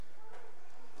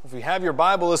If you have your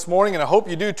Bible this morning, and I hope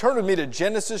you do, turn with me to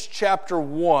Genesis chapter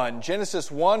 1. Genesis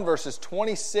 1, verses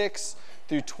 26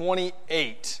 through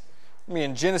 28.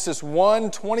 In Genesis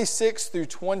 1, 26 through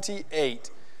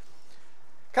 28.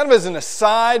 Kind of as an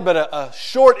aside, but a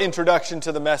short introduction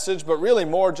to the message, but really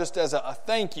more just as a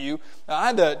thank you. I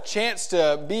had the chance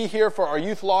to be here for our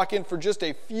youth lock-in for just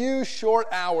a few short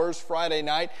hours Friday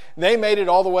night. They made it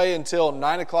all the way until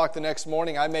 9 o'clock the next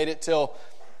morning. I made it till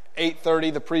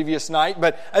 8:30 the previous night,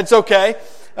 but it's okay.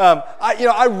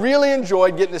 I really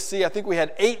enjoyed getting to see. I think we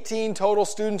had 18 total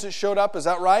students that showed up. Is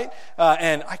that right?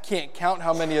 And I can't count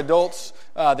how many adults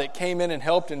that came in and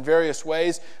helped in various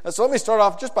ways. So let me start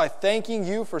off just by thanking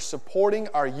you for supporting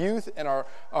our youth and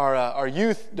our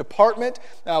youth department.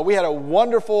 We had a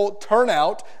wonderful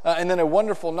turnout and then a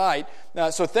wonderful night.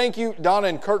 So thank you, Donna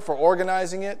and Kurt, for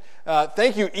organizing it.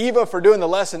 Thank you, Eva, for doing the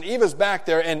lesson. Eva's back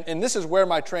there, and this is where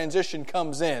my transition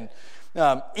comes in.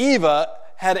 Eva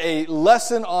had a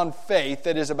lesson on faith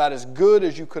that is about as good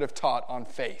as you could have taught on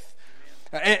faith.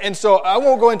 And so I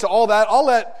won't go into all that. I'll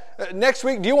let, next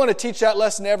week, do you want to teach that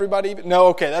lesson to everybody? No?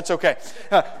 Okay, that's okay.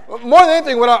 More than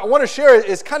anything, what I want to share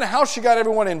is kind of how she got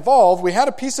everyone involved. We had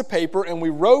a piece of paper, and we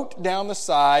wrote down the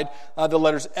side the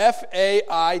letters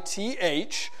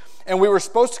F-A-I-T-H, and we were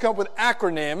supposed to come up with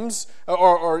acronyms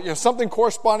or something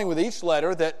corresponding with each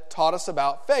letter that taught us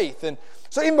about faith. And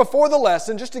so even before the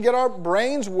lesson, just to get our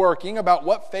brains working about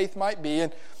what faith might be,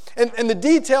 and the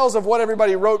details of what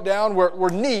everybody wrote down were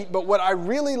neat, but what I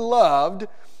really loved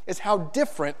is how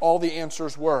different all the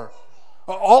answers were.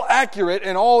 All accurate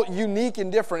and all unique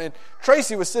and different. And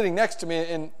Tracy was sitting next to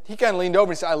me, and he kind of leaned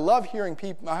over and said, I love hearing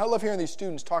these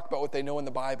students talk about what they know in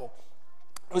the Bible.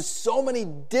 It was so many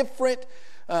different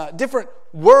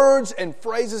words and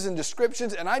phrases and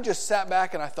descriptions, and I just sat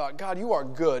back and I thought, God, you are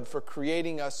good for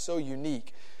creating us so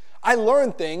unique. I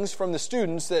learned things from the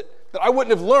students that I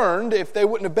wouldn't have learned if they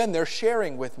wouldn't have been there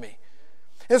sharing with me.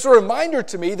 It's a reminder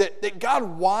to me that God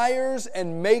wires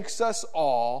and makes us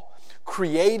all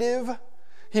creative,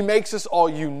 He makes us all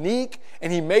unique,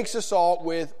 and He makes us all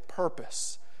with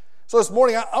purpose. So this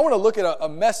morning, I want to look at a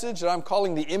message that I'm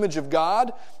calling the image of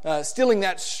God, stealing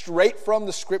that straight from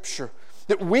the Scripture.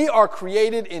 That we are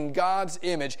created in God's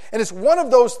image. And it's one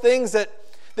of those things that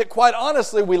quite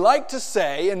honestly we like to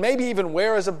say and maybe even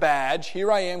wear as a badge.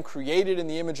 Here I am created in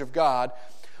the image of God.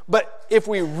 But if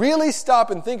we really stop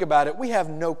and think about it, we have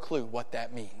no clue what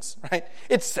that means, right?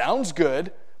 It sounds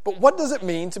good, but what does it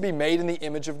mean to be made in the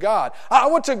image of God? I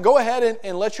want to go ahead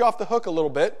and let you off the hook a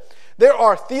little bit. There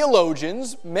are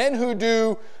theologians, men who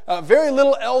do very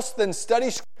little else than study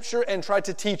Scripture and try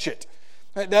to teach it.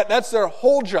 That's their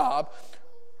whole job.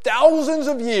 Thousands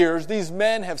of years, these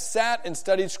men have sat and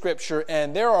studied Scripture,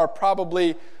 and there are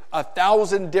probably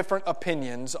 1,000 different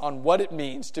opinions on what it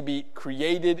means to be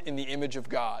created in the image of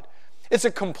God. It's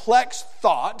a complex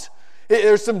thought.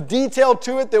 There's some detail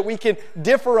to it that we can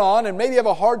differ on and maybe have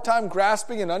a hard time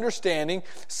grasping and understanding.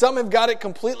 Some have got it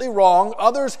completely wrong.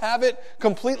 Others have it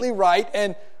completely right.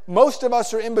 And most of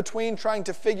us are in between trying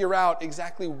to figure out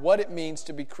exactly what it means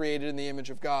to be created in the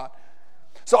image of God.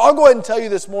 So I'll go ahead and tell you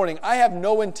this morning, I have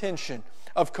no intention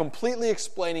of completely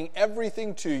explaining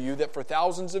everything to you that for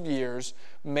thousands of years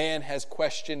man has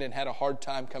questioned and had a hard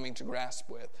time coming to grasp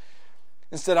with.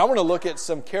 Instead, I want to look at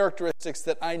some characteristics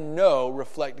that I know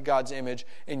reflect God's image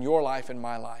in your life and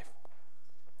my life.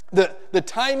 The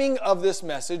timing of this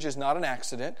message is not an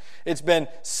accident. It's been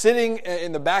sitting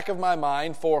in the back of my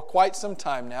mind for quite some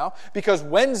time now because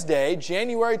Wednesday,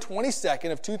 January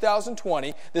 22nd of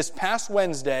 2020, this past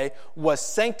Wednesday, was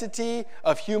Sanctity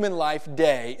of Human Life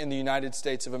Day in the United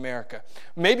States of America.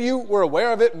 Maybe you were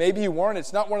aware of it, maybe you weren't.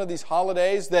 It's not one of these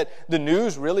holidays that the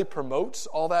news really promotes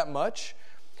all that much.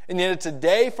 And yet it's a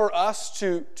day for us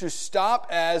to stop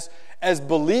as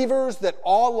believers that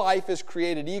all life is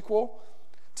created equal,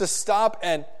 to stop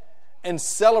and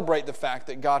celebrate the fact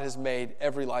that God has made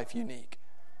every life unique.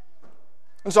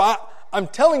 And so I'm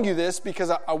telling you this because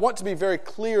I want to be very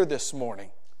clear this morning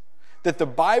that the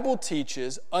Bible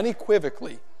teaches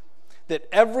unequivocally that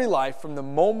every life from the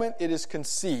moment it is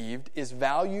conceived is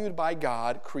valued by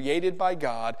God, created by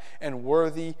God, and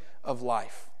worthy of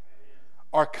life.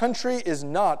 Our country is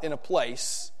not in a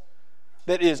place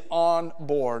that is on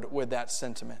board with that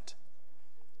sentiment.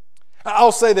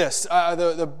 I'll say this,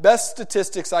 the best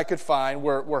statistics I could find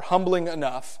were humbling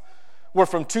enough, were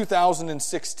from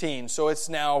 2016, so it's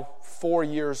now 4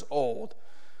 years old.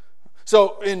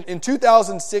 So in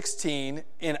 2016,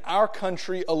 in our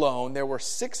country alone, there were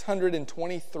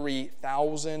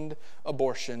 623,000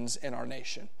 abortions in our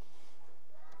nation.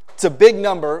 It's a big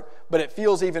number, but it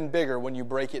feels even bigger when you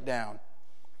break it down.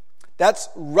 That's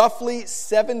roughly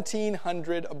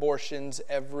 1,700 abortions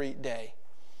every day.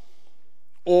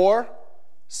 Or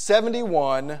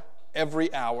 71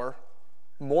 every hour,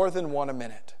 more than one a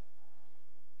minute.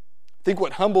 I think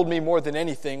what humbled me more than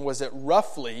anything was that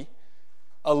roughly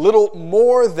a little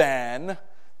more than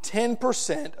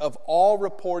 10% of all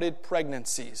reported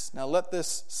pregnancies. Now let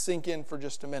this sink in for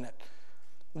just a minute.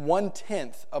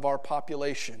 1/10 of our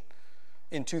population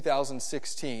in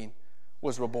 2016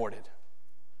 was aborted.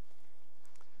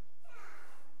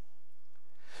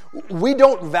 We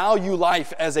don't value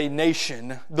life as a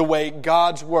nation the way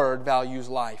God's Word values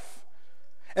life.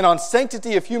 And on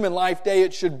Sanctity of Human Life Day,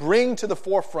 it should bring to the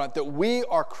forefront that we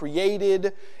are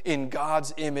created in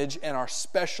God's image and are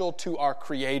special to our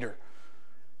Creator.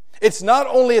 It's not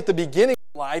only at the beginning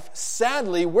of life.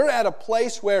 Sadly, we're at a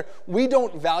place where we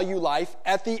don't value life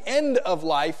at the end of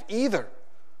life either.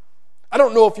 I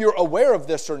don't know if you're aware of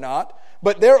this or not,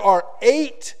 but there are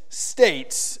 8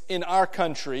 states in our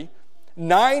country,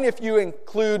 9 if you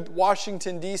include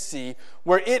Washington, D.C.,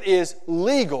 where it is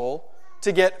legal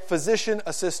to get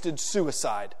physician-assisted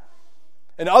suicide.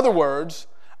 In other words,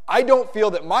 I don't feel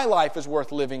that my life is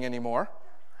worth living anymore.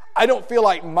 I don't feel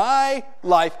like my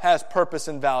life has purpose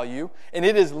and value, and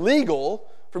it is legal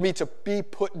for me to be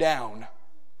put down.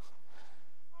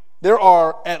 There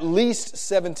are at least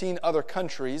 17 other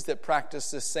countries that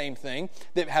practice this same thing,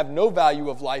 that have no value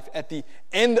of life at the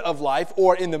end of life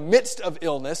or in the midst of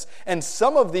illness. And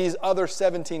some of these other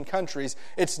 17 countries,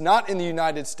 it's not in the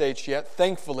United States yet,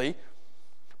 thankfully,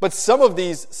 but some of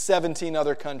these 17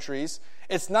 other countries,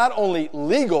 it's not only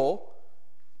legal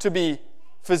to be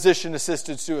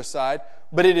physician-assisted suicide,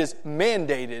 but it is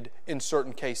mandated in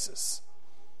certain cases.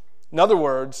 In other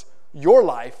words, your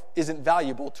life isn't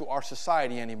valuable to our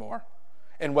society anymore.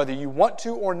 And whether you want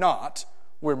to or not,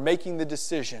 we're making the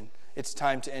decision it's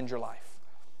time to end your life.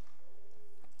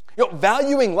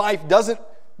 Valuing life doesn't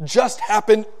just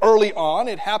happen early on.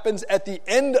 It happens at the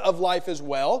end of life as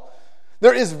well.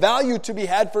 There is value to be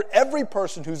had for every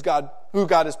person who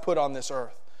God has put on this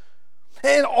earth.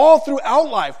 And all throughout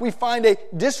life, we find a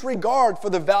disregard for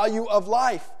the value of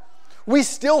life. We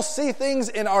still see things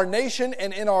in our nation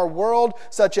and in our world,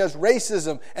 such as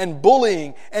racism and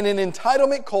bullying and an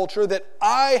entitlement culture that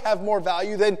I have more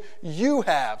value than you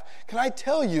have. Can I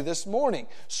tell you this morning,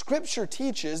 Scripture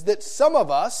teaches that some of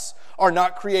us are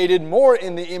not created more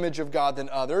in the image of God than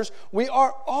others. We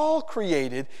are all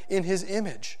created in His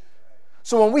image.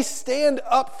 So when we stand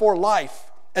up for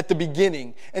life at the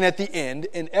beginning and at the end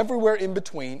and everywhere in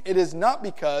between, it is not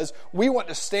because we want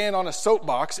to stand on a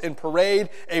soapbox and parade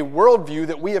a worldview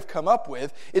that we have come up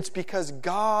with. It's because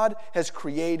God has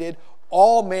created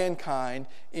all mankind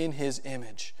in His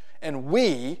image. And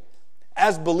we,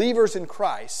 as believers in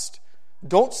Christ,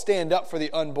 don't stand up for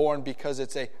the unborn because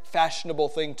it's a fashionable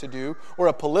thing to do or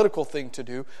a political thing to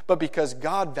do, but because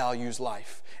God values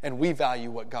life and we value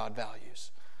what God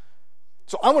values.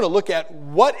 So I want to look at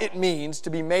what it means to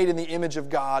be made in the image of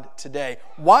God today.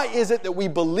 Why is it that we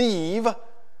believe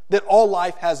that all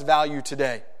life has value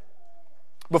today?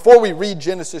 Before we read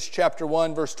Genesis chapter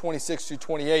 1, verse 26 through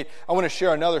 28, I want to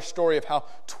share another story of how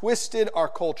twisted our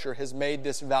culture has made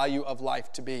this value of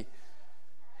life to be.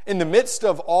 In the midst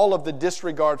of all of the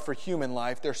disregard for human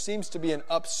life, there seems to be an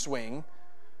upswing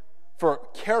for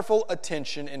careful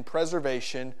attention and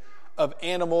preservation of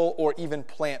animal or even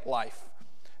plant life.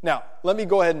 Now, let me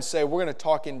go ahead and say we're going to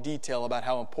talk in detail about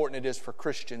how important it is for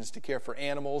Christians to care for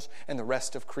animals and the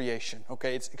rest of creation.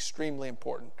 Okay, it's extremely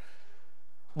important.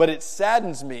 But it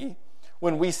saddens me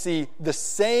when we see the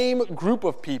same group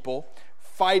of people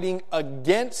fighting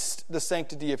against the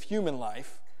sanctity of human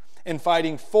life and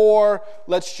fighting for,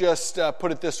 let's just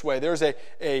put it this way, there's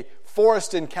a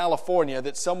forest in California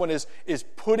that someone is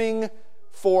putting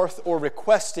forth or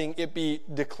requesting it be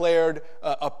declared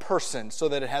a person so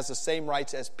that it has the same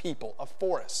rights as people, a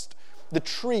forest. The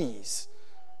trees,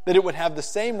 that it would have the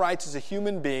same rights as a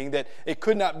human being, that it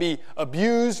could not be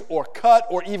abused or cut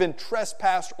or even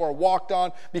trespassed or walked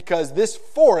on because this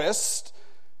forest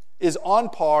is on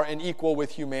par and equal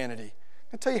with humanity.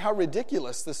 I'll tell you how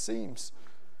ridiculous this seems.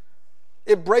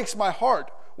 It breaks my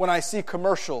heart when I see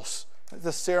commercials.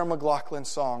 The Sarah McLachlan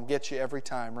song gets you every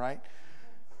time, right?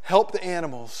 Help the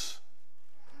animals.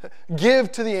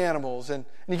 Give to the animals. And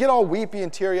you get all weepy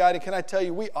and teary-eyed. And can I tell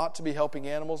you, we ought to be helping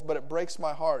animals, but it breaks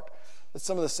my heart that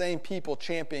some of the same people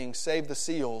championing Save the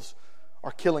Seals are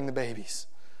killing the babies.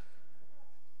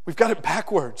 We've got it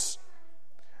backwards.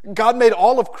 God made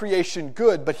all of creation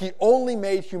good, but He only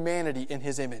made humanity in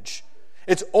His image.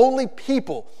 It's only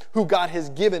people who God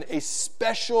has given a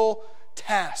special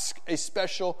task, a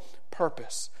special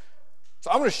purpose. So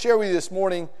I'm going to share with you this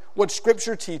morning what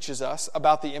Scripture teaches us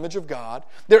about the image of God.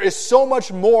 There is so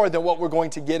much more than what we're going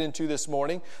to get into this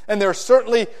morning, and there's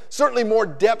certainly more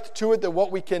depth to it than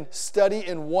what we can study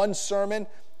in one sermon.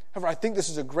 However, I think this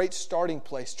is a great starting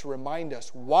place to remind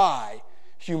us why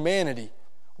humanity,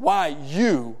 why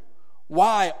you,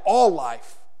 why all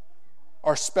life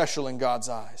are special in God's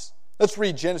eyes. Let's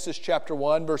read Genesis chapter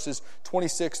 1, verses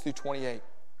 26 through 28.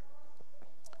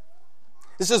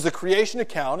 This is the creation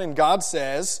account, and God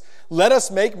says, "Let us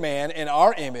make man in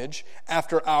our image,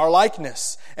 after our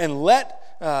likeness, and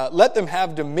let them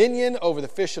have dominion over the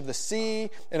fish of the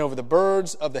sea, and over the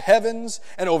birds of the heavens,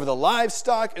 and over the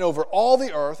livestock, and over all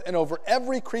the earth, and over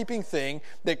every creeping thing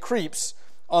that creeps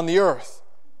on the earth."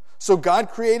 So God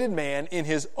created man in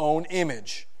His own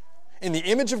image. In the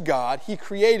image of God, He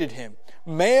created him.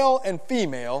 Male and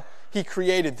female, He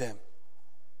created them.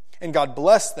 And God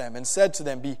blessed them and said to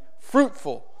them, "Be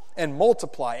fruitful and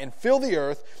multiply and fill the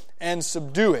earth and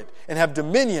subdue it, and have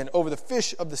dominion over the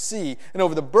fish of the sea and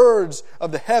over the birds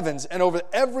of the heavens and over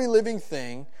every living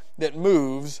thing that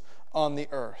moves on the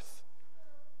earth."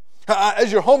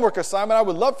 As your homework assignment, I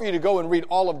would love for you to go and read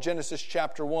all of Genesis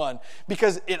chapter 1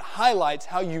 because it highlights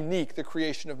how unique the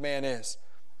creation of man is.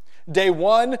 Day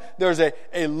 1, there's a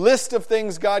list of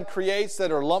things God creates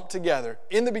that are lumped together.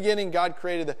 In the beginning, God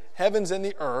created the heavens and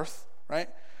the earth, right?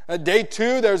 Day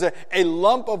 2, there's a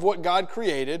lump of what God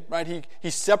created, right? He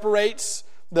separates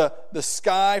the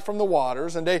sky from the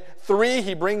waters. And day 3,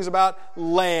 He brings about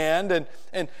land,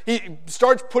 and He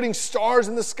starts putting stars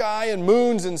in the sky and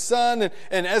moons and sun.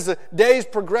 And as the days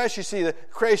progress, you see the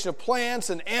creation of plants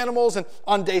and animals. And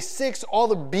on day 6, all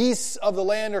the beasts of the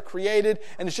land are created,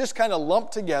 and it's just kind of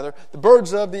lumped together. The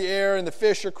birds of the air and the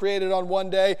fish are created on one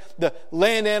day. The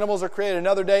land animals are created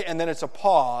another day, and then it's a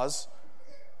pause.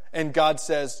 And God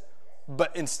says,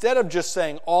 but instead of just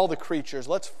saying all the creatures,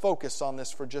 let's focus on this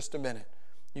for just a minute.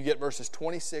 You get verses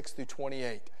 26 through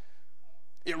 28.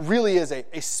 It really is a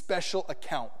special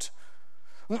account.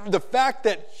 The fact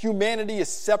that humanity is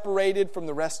separated from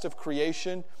the rest of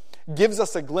creation gives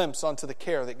us a glimpse onto the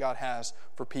care that God has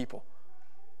for people.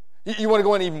 You want to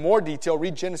go into even more detail,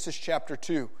 read Genesis chapter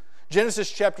 2.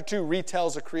 Genesis chapter 2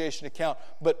 retells a creation account,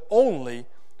 but only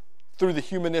through the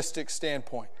humanistic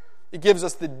standpoint. It gives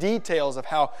us the details of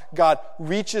how God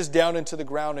reaches down into the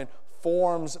ground and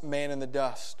forms man in the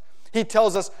dust. He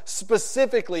tells us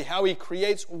specifically how He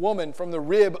creates woman from the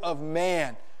rib of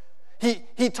man.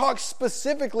 He talks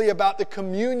specifically about the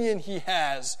communion He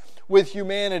has with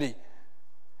humanity.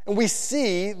 And we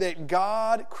see that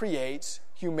God creates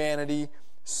humanity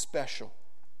special.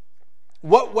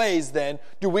 What ways, then,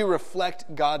 do we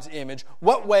reflect God's image?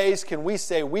 What ways can we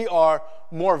say we are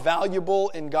more valuable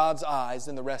in God's eyes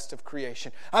than the rest of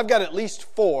creation? I've got at least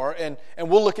 4, and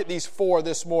we'll look at these 4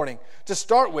 this morning. To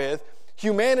start with,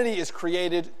 humanity is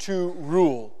created to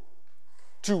rule,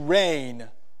 to reign.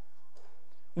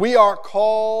 We are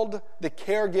called the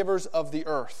caregivers of the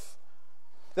earth.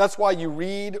 That's why you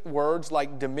read words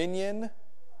like dominion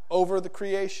over the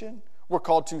creation. We're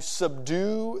called to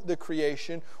subdue the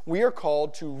creation. We are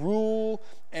called to rule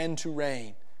and to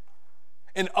reign.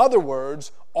 In other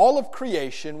words, all of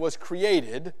creation was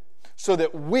created so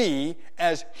that we,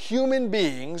 as human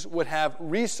beings, would have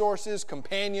resources,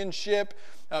 companionship,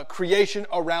 creation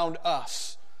around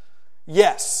us.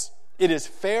 Yes, it is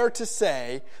fair to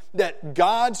say that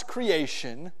God's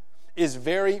creation is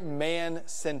very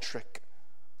man-centric.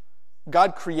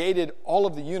 God created all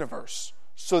of the universe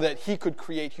so that He could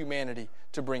create humanity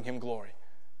to bring Him glory.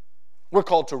 We're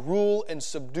called to rule and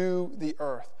subdue the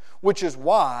earth, which is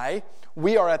why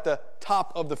we are at the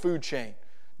top of the food chain.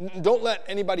 Don't let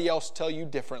anybody else tell you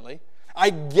differently. I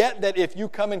get that if you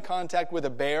come in contact with a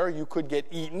bear, you could get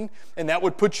eaten, and that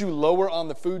would put you lower on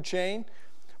the food chain.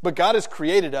 But God has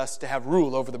created us to have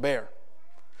rule over the bear.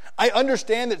 I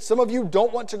understand that some of you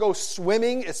don't want to go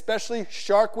swimming, especially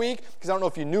Shark Week, because I don't know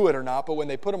if you knew it or not, but when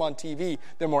they put them on TV,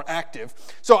 they're more active.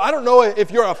 So I don't know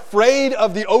if you're afraid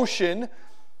of the ocean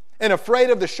and afraid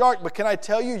of the shark, but can I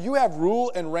tell you, you have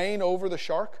rule and reign over the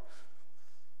shark?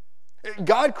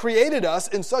 God created us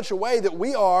in such a way that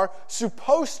we are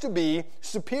supposed to be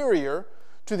superior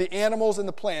to the animals and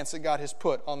the plants that God has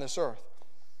put on this earth.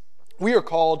 We are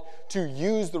called to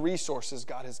use the resources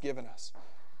God has given us.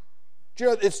 Do you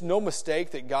know, it's no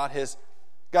mistake that God has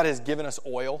given us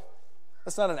oil.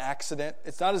 That's not an accident.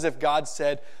 It's not as if God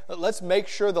said, let's make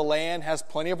sure the land has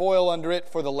plenty of oil under it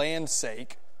for the land's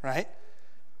sake, right?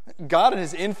 God in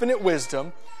His infinite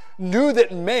wisdom knew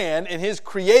that man in his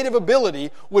creative ability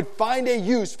would find a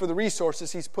use for the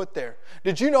resources He's put there.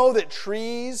 Did you know that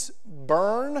trees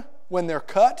burn when they're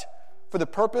cut for the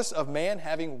purpose of man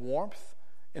having warmth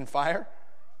in fire?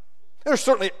 There are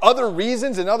certainly other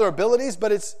reasons and other abilities,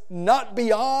 but it's not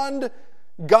beyond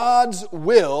God's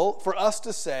will for us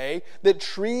to say that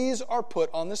trees are put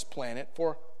on this planet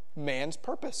for man's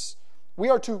purpose. We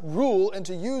are to rule and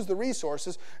to use the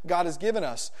resources God has given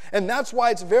us. And that's why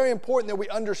it's very important that we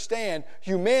understand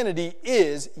humanity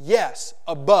is, yes,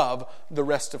 above the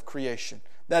rest of creation.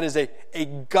 That is a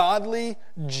godly,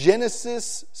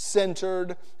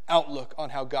 Genesis-centered outlook on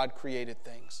how God created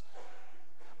things.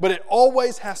 But it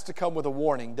always has to come with a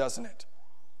warning, doesn't it?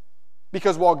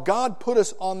 Because while God put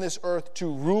us on this earth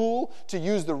to rule, to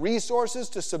use the resources,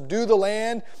 to subdue the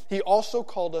land, He also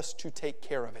called us to take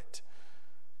care of it.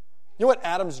 You know what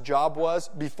Adam's job was?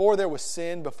 Before there was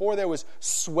sin, before there was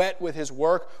sweat with his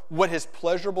work, what his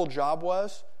pleasurable job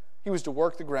was? He was to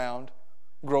work the ground,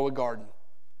 grow a garden.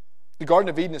 The Garden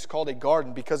of Eden is called a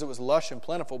garden because it was lush and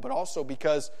plentiful, but also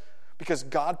because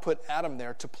God put Adam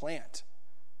there to plant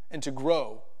and to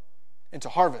grow and to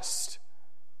harvest.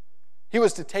 He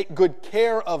was to take good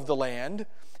care of the land.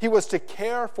 He was to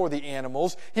care for the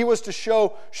animals. He was to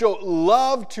show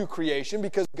love to creation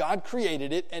because God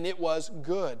created it and it was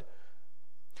good.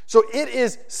 So it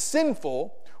is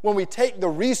sinful when we take the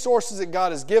resources that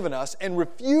God has given us and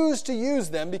refuse to use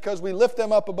them because we lift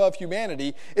them up above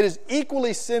humanity. It is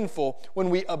equally sinful when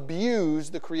we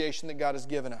abuse the creation that God has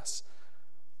given us.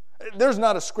 There's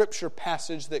not a scripture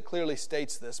passage that clearly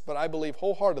states this, but I believe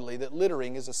wholeheartedly that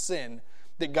littering is a sin,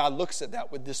 that God looks at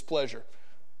that with displeasure.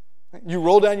 You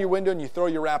roll down your window and you throw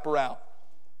your wrapper out.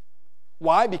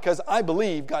 Why? Because I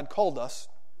believe God called us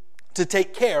to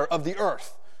take care of the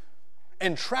earth.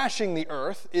 And trashing the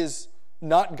earth is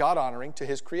not God-honoring to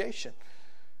His creation.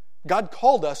 God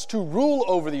called us to rule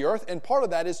over the earth, and part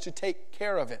of that is to take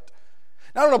care of it.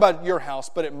 Now, I don't know about your house,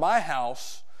 but at my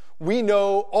house, we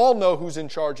all know who's in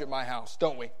charge at my house,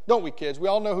 don't we? Don't we, kids? We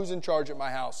all know who's in charge at my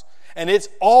house. And it's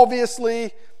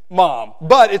obviously Mom,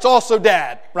 but it's also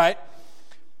Dad, right?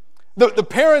 The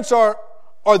parents are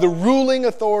the ruling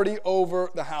authority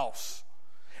over the house.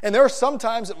 And there are some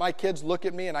times that my kids look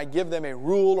at me and I give them a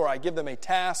rule or I give them a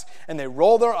task and they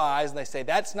roll their eyes and they say,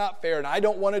 that's not fair and I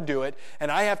don't want to do it and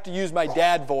I have to use my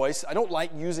dad voice. I don't like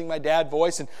using my dad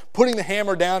voice and putting the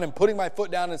hammer down and putting my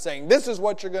foot down and saying, this is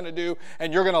what you're going to do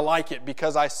and you're going to like it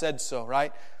because I said so,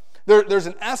 right? There's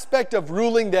an aspect of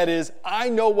ruling that is, I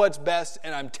know what's best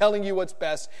and I'm telling you what's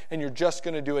best and you're just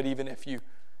going to do it even if you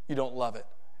don't love it.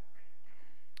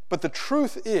 But the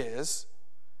truth is,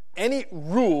 any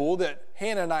rule that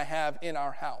Hannah and I have in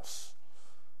our house,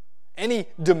 any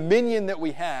dominion that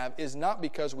we have is not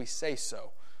because we say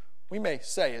so. We may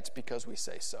say it's because we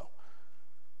say so.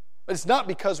 But it's not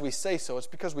because we say so. It's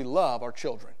because we love our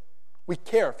children. We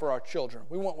care for our children.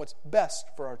 We want what's best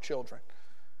for our children.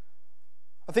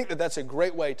 I think that that's a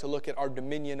great way to look at our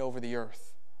dominion over the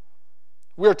earth.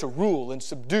 We are to rule and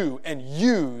subdue and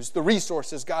use the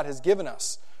resources God has given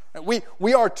us.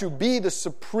 We are to be the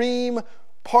supreme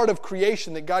part of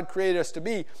creation that God created us to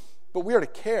be, but we are to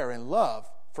care and love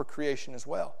for creation as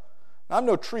well. Now, I'm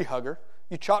no tree hugger.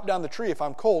 You chop down the tree if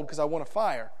I'm cold because I want a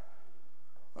fire.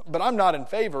 But I'm not in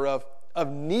favor of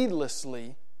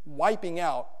needlessly wiping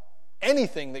out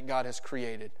anything that God has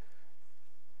created.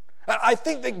 I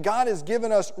think that God has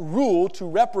given us rule to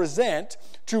represent,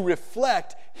 to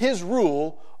reflect His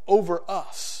rule over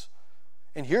us.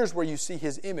 And here's where you see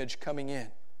His image coming in.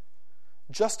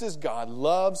 Just as God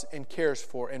loves and cares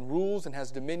for and rules and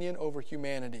has dominion over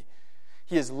humanity,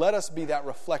 He has let us be that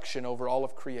reflection over all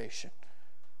of creation.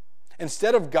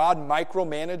 Instead of God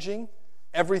micromanaging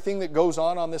everything that goes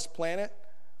on this planet,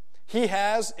 He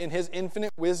has, in His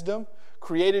infinite wisdom,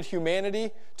 created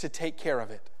humanity to take care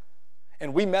of it.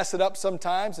 And we mess it up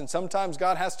sometimes, and sometimes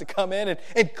God has to come in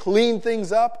and clean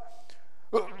things up.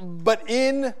 But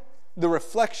in the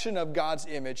reflection of God's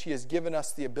image, He has given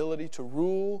us the ability to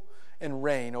rule and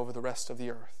reign over the rest of the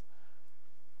earth.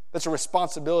 That's a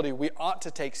responsibility we ought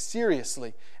to take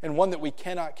seriously and one that we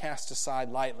cannot cast aside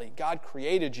lightly. God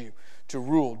created you to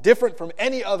rule, different from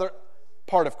any other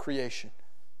part of creation.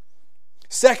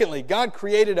 Secondly, God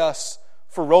created us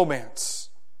for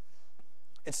romance.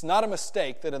 It's not a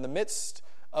mistake that in the midst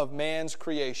of man's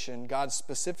creation, God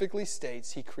specifically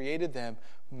states He created them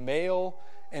male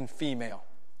and female.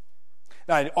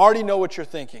 Now, I already know what you're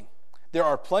thinking. There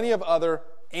are plenty of other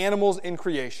animals in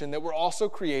creation that were also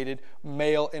created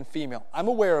male and female. I'm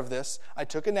aware of this. I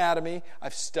took anatomy.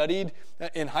 I've studied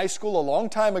in high school a long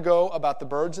time ago about the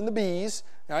birds and the bees.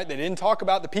 All right? They didn't talk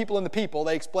about the people and the people.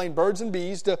 They explained birds and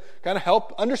bees to kind of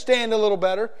help understand a little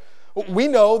better. We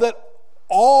know that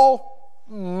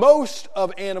most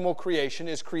of animal creation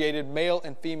is created male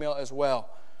and female as well.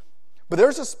 But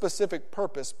there's a specific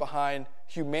purpose behind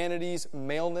humanity's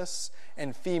maleness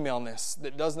and femaleness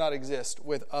that does not exist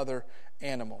with other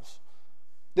animals.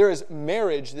 There is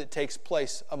marriage that takes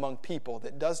place among people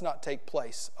that does not take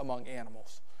place among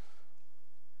animals.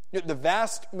 The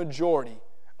vast majority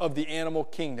of the animal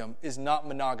kingdom is not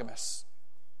monogamous.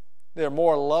 They're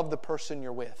more love the person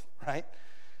you're with, right?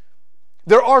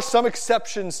 There are some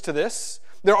exceptions to this.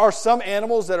 There are some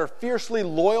animals that are fiercely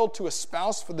loyal to a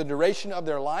spouse for the duration of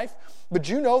their life. But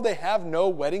you know they have no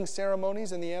wedding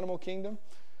ceremonies in the animal kingdom?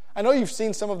 I know you've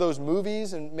seen some of those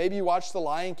movies, and maybe you watched The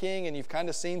Lion King, and you've kind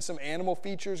of seen some animal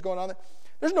features going on there.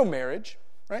 There's no marriage,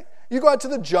 right? You go out to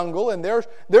the jungle, and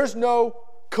there's no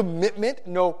commitment,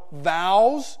 no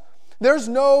vows. There's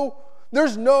no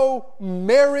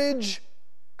marriage,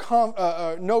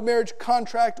 no marriage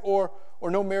contract or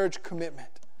no marriage commitment.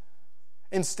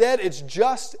 Instead, it's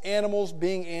just animals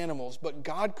being animals. But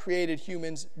God created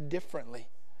humans differently.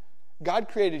 God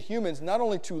created humans not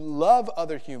only to love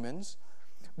other humans,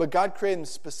 but God created them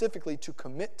specifically to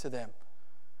commit to them.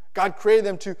 God created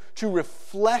them to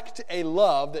reflect a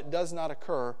love that does not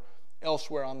occur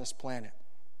elsewhere on this planet.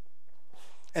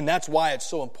 And that's why it's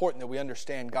so important that we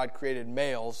understand God created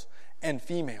males and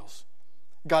females.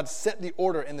 God set the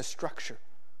order and the structure.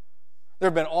 There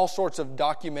have been all sorts of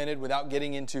documented, without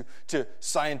getting into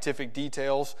scientific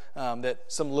details that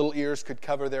some little ears could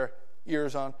cover their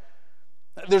ears on.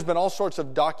 There's been all sorts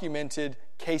of documented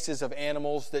cases of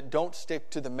animals that don't stick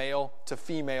to the male to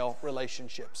female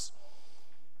relationships.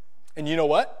 And you know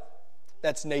what?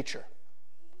 That's nature.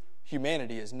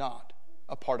 Humanity is not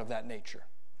a part of that nature.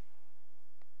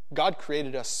 God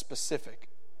created us specific.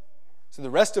 So the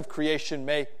rest of creation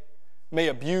may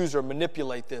abuse or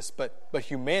manipulate this, but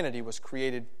humanity was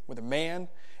created with a man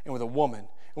and with a woman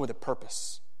and with a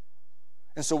purpose.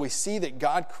 And so we see that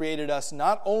God created us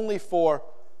not only for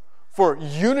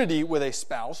unity with a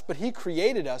spouse, but He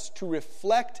created us to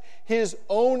reflect His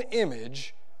own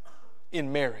image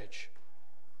in marriage.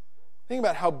 Think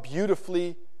about how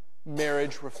beautifully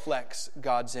marriage reflects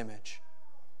God's image.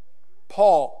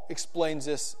 Paul explains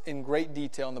this in great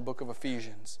detail in the book of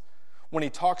Ephesians when he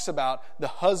talks about the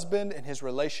husband and his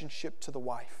relationship to the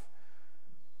wife.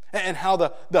 And how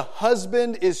the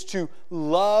husband is to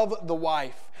love the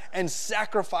wife and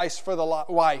sacrifice for the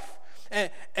wife.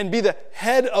 And be the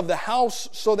head of the house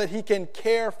so that he can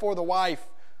care for the wife.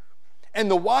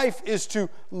 And the wife is to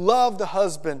love the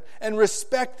husband and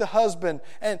respect the husband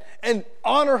and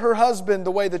honor her husband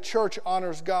the way the church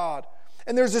honors God.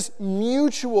 And there's this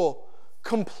mutual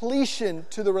completion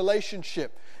to the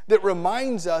relationship that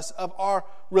reminds us of our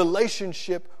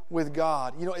relationship with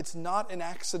God. You know, it's not an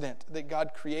accident that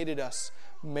God created us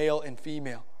male and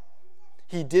female.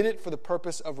 He did it for the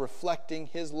purpose of reflecting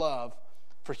His love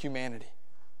for humanity.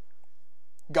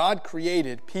 God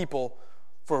created people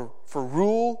for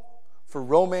rule, for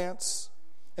romance,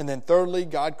 and then thirdly,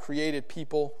 God created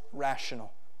people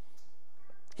rational.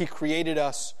 He created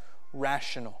us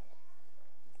rational.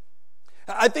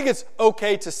 I think it's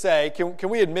okay to say, can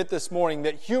we admit this morning,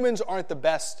 that humans aren't the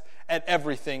best at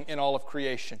everything in all of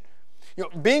creation. You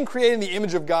know, being created in the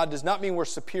image of God does not mean we're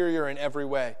superior in every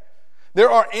way.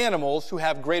 There are animals who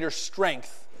have greater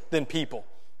strength than people.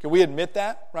 Can we admit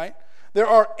that, right? There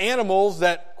are animals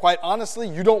that, quite honestly,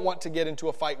 you don't want to get into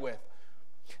a fight with.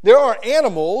 There are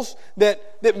animals that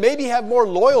maybe have more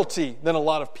loyalty than a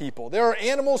lot of people. There are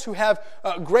animals who have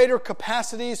greater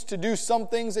capacities to do some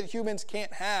things that humans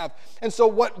can't have. And so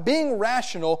what being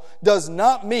rational does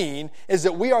not mean is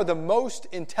that we are the most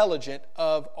intelligent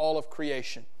of all of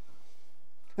creation.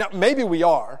 Now, maybe we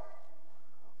are.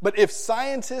 But if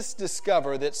scientists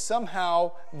discover that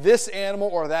somehow this animal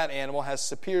or that animal has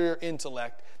superior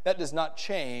intellect, that does not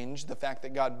change the fact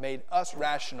that God made us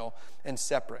rational and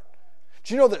separate.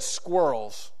 Do you know that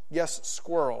squirrels, yes,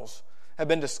 squirrels, have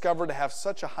been discovered to have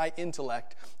such a high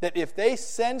intellect that if they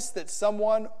sense that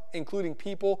someone, including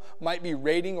people, might be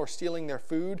raiding or stealing their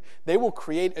food, they will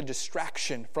create a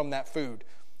distraction from that food.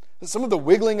 Some of the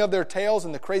wiggling of their tails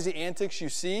and the crazy antics you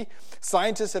see,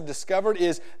 scientists have discovered,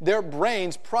 is their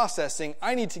brains processing,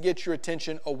 I need to get your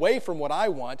attention away from what I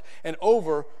want and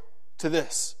over to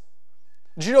this.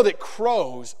 Did you know that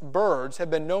crows, birds,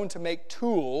 have been known to make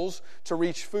tools to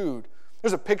reach food?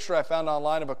 There's a picture I found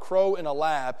online of a crow in a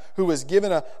lab who was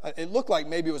given it looked like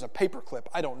maybe it was a paper clip,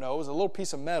 I don't know. It was a little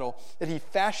piece of metal that he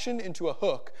fashioned into a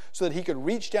hook so that he could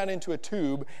reach down into a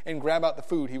tube and grab out the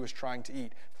food he was trying to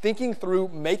eat. Thinking through,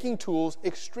 making tools,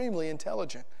 extremely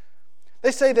intelligent. They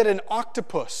say that an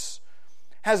octopus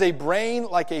has a brain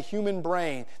like a human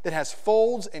brain that has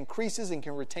folds and creases and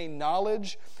can retain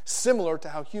knowledge similar to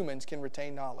how humans can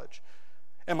retain knowledge.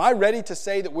 Am I ready to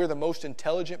say that we're the most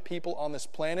intelligent people on this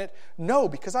planet? No,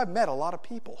 because I've met a lot of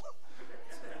people.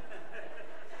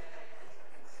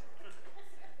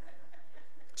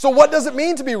 So what does it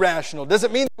mean to be rational? Does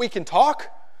it mean that we can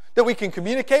talk? That we can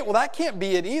communicate? Well, that can't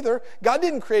be it either. God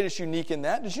didn't create us unique in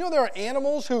that. Did you know there are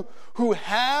animals who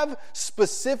have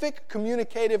specific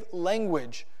communicative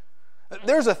language?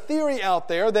 There's a theory out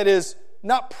there that is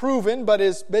not proven, but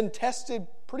has been tested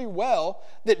pretty well,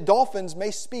 that dolphins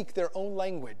may speak their own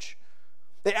language.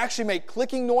 They actually make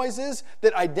clicking noises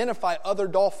that identify other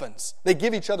dolphins. They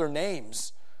give each other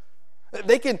names.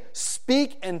 They can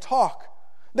speak and talk.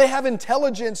 They have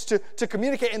intelligence to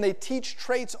communicate, and they teach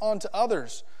traits onto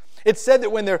others. It's said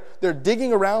that when they're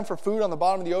digging around for food on the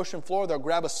bottom of the ocean floor, they'll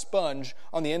grab a sponge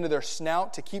on the end of their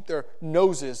snout to keep their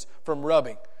noses from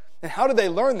rubbing. And how do they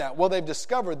learn that? Well, they've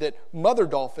discovered that mother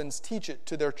dolphins teach it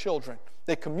to their children.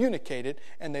 They communicate it,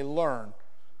 and they learn.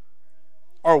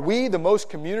 Are we the most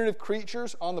communicative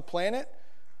creatures on the planet?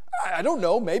 I don't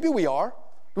know. Maybe we are.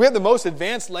 Do we have the most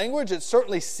advanced language? It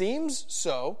certainly seems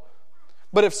so.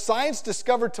 But if science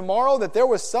discovered tomorrow that there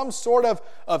was some sort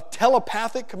of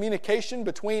telepathic communication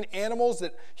between animals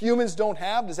that humans don't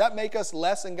have, does that make us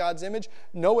less in God's image?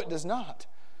 No, it does not.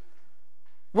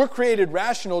 We're created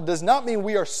rational does not mean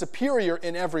we are superior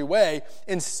in every way.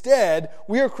 Instead,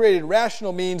 we are created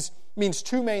rational means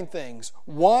two main things.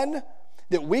 One,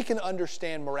 that we can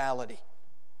understand morality.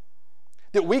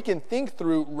 That we can think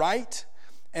through right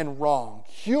and wrong.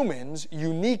 Humans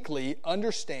uniquely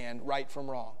understand right from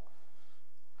wrong.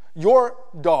 Your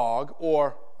dog,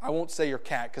 or I won't say your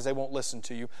cat because they won't listen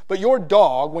to you, but your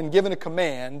dog, when given a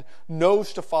command,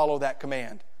 knows to follow that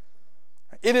command.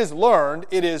 It is learned,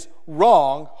 it is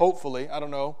wrong, hopefully, I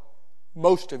don't know,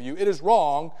 most of you, it is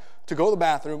wrong to go to the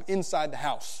bathroom inside the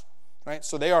house. Right?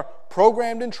 So they are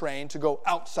programmed and trained to go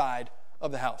outside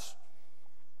of the house.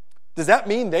 Does that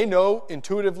mean they know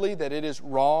intuitively that it is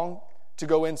wrong to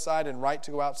go inside and right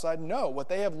to go outside? No. What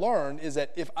they have learned is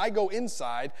that if I go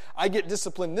inside, I get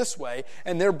disciplined this way,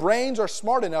 and their brains are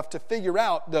smart enough to figure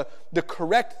out the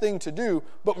correct thing to do,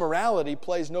 but morality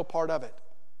plays no part of it.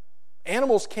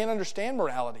 Animals can't understand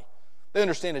morality. They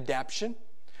understand adaptation.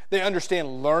 They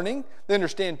understand learning. They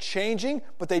understand changing,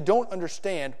 but they don't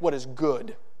understand what is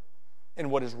good and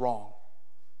what is wrong.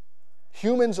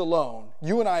 Humans alone,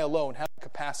 you and I alone, have the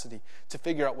capacity to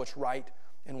figure out what's right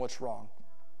and what's wrong.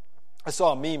 I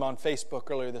saw a meme on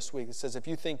Facebook earlier this week that says, if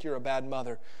you think you're a bad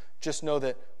mother, just know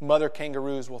that mother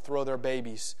kangaroos will throw their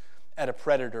babies at a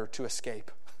predator to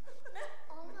escape.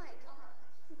 Oh my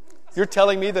God. You're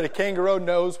telling me that a kangaroo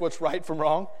knows what's right from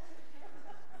wrong?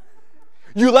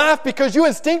 You laugh because you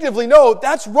instinctively know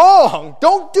that's wrong.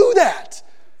 Don't do that.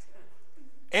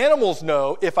 Animals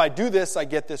know, if I do this, I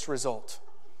get this result.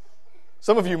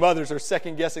 Some of you mothers are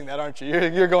second guessing that, aren't you?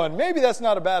 You're going, maybe that's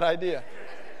not a bad idea.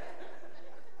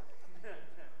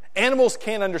 Animals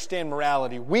can't understand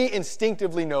morality. We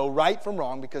instinctively know right from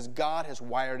wrong because God has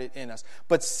wired it in us.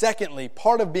 But secondly,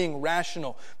 part of being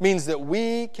rational means that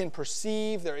we can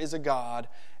perceive there is a God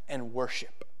and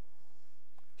worship.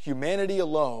 Humanity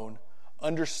alone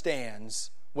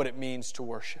understands what it means to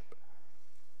worship.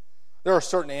 There are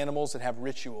certain animals that have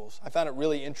rituals. I found it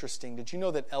really interesting. Did you know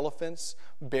that elephants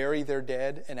bury their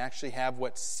dead and actually have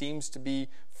what seems to be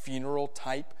funeral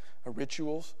type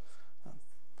rituals?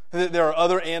 There are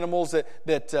other animals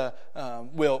that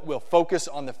will focus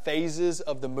on the phases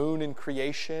of the moon in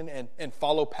creation and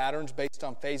follow patterns based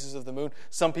on phases of the moon.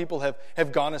 Some people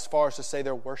have gone as far as to say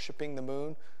they're worshiping the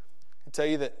moon. I tell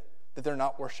you that they're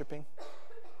not worshiping.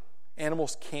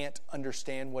 Animals can't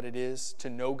understand what it is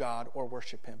to know God or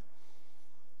worship Him.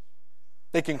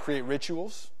 They can create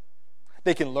rituals.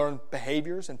 They can learn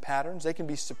behaviors and patterns. They can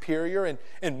be superior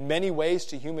in many ways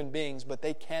to human beings, but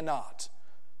they cannot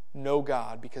know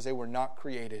God because they were not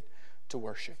created to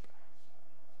worship.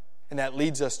 And that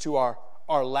leads us to our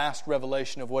last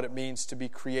revelation of what it means to be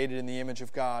created in the image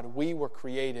of God. We were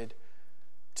created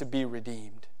to be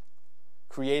redeemed.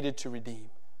 Created to redeem.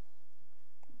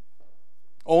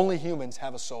 Only humans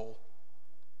have a soul.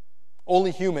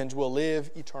 Only humans will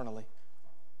live eternally.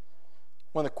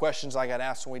 One of the questions I got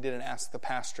asked when we did an Ask the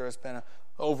Pastor, it's been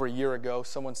over a year ago,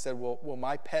 someone said, will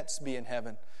my pets be in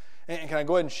heaven? And can I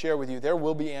go ahead and share with you, there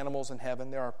will be animals in heaven.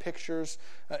 There are pictures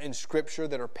in Scripture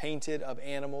that are painted of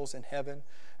animals in heaven.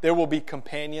 There will be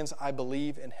companions, I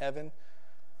believe, in heaven.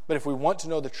 But if we want to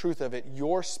know the truth of it,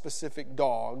 your specific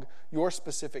dog, your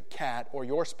specific cat, or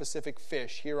your specific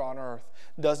fish here on earth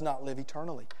does not live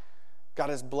eternally. God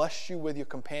has blessed you with your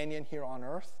companion here on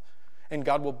earth, and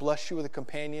God will bless you with a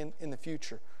companion in the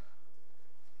future.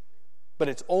 But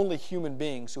it's only human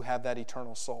beings who have that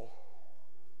eternal soul.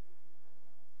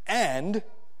 And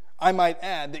I might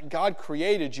add that God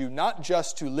created you not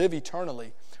just to live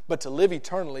eternally, but to live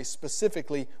eternally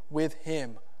specifically with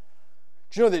Him.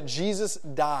 Do you know that Jesus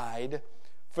died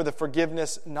for the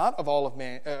forgiveness not of all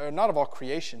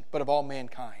creation, but of all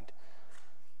mankind?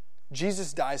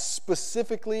 Jesus dies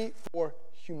specifically for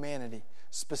humanity,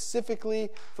 specifically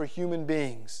for human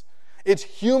beings. It's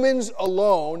humans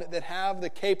alone that have the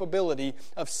capability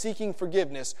of seeking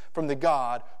forgiveness from the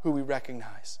God who we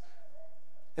recognize.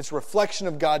 It's a reflection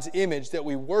of God's image that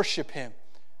we worship Him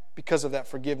because of that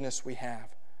forgiveness we have.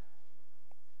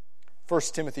 1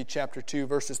 Timothy chapter 2,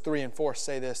 verses 3 and 4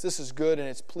 say this: "This is good and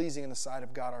it's pleasing in the sight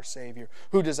of God our Savior,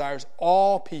 who desires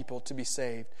all people to be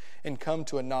saved and come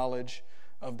to a knowledge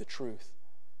of the truth."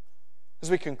 As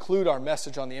we conclude our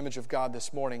message on the image of God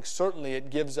this morning, certainly it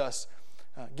gives us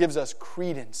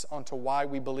credence onto why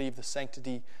we believe the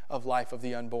sanctity of life of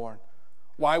the unborn,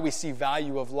 why we see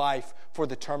value of life for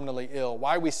the terminally ill,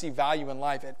 why we see value in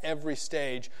life at every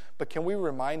stage. But can we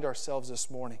remind ourselves this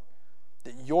morning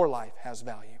that your life has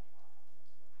value?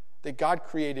 That God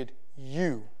created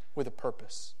you with a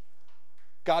purpose.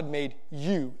 God made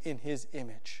you in His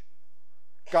image.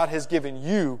 God has given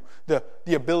you the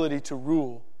ability to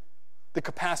rule, the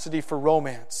capacity for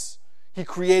romance. He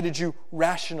created you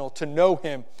rational to know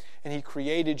Him, and He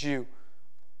created you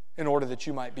in order that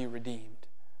you might be redeemed.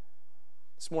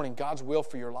 This morning, God's will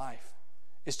for your life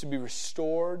is to be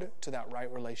restored to that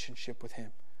right relationship with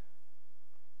Him.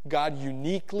 God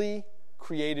uniquely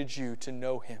created you to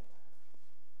know Him.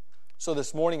 So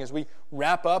this morning, as we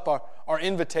wrap up, our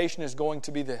invitation is going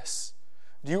to be this: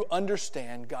 do you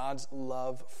understand God's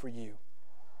love for you?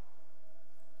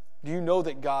 Do you know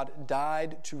that God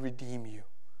died to redeem you?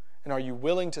 And are you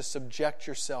willing to subject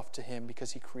yourself to Him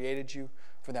because He created you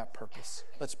for that purpose?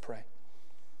 Let's pray.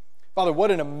 Father,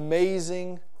 what an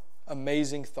amazing,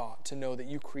 amazing thought to know that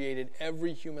you created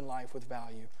every human life with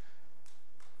value.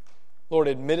 Lord,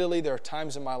 admittedly, there are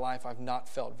times in my life I've not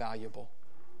felt valuable.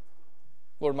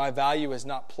 Lord, my value is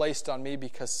not placed on me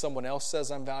because someone else says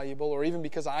I'm valuable or even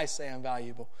because I say I'm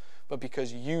valuable, but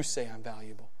because you say I'm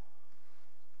valuable.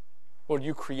 Lord,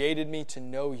 you created me to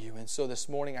know you, and so this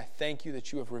morning I thank you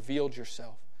that you have revealed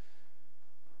yourself.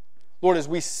 Lord, as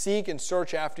we seek and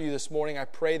search after you this morning, I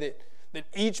pray that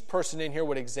each person in here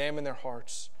would examine their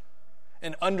hearts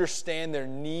and understand their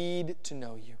need to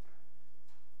know you.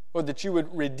 Lord, that you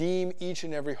would redeem each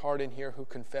and every heart in here who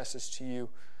confesses to you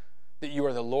that you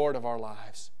are the Lord of our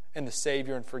lives and the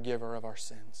Savior and forgiver of our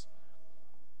sins.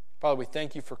 Father, we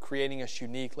thank you for creating us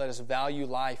unique. Let us value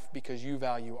life because you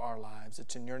value our lives.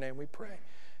 It's in your name we pray.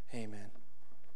 Amen.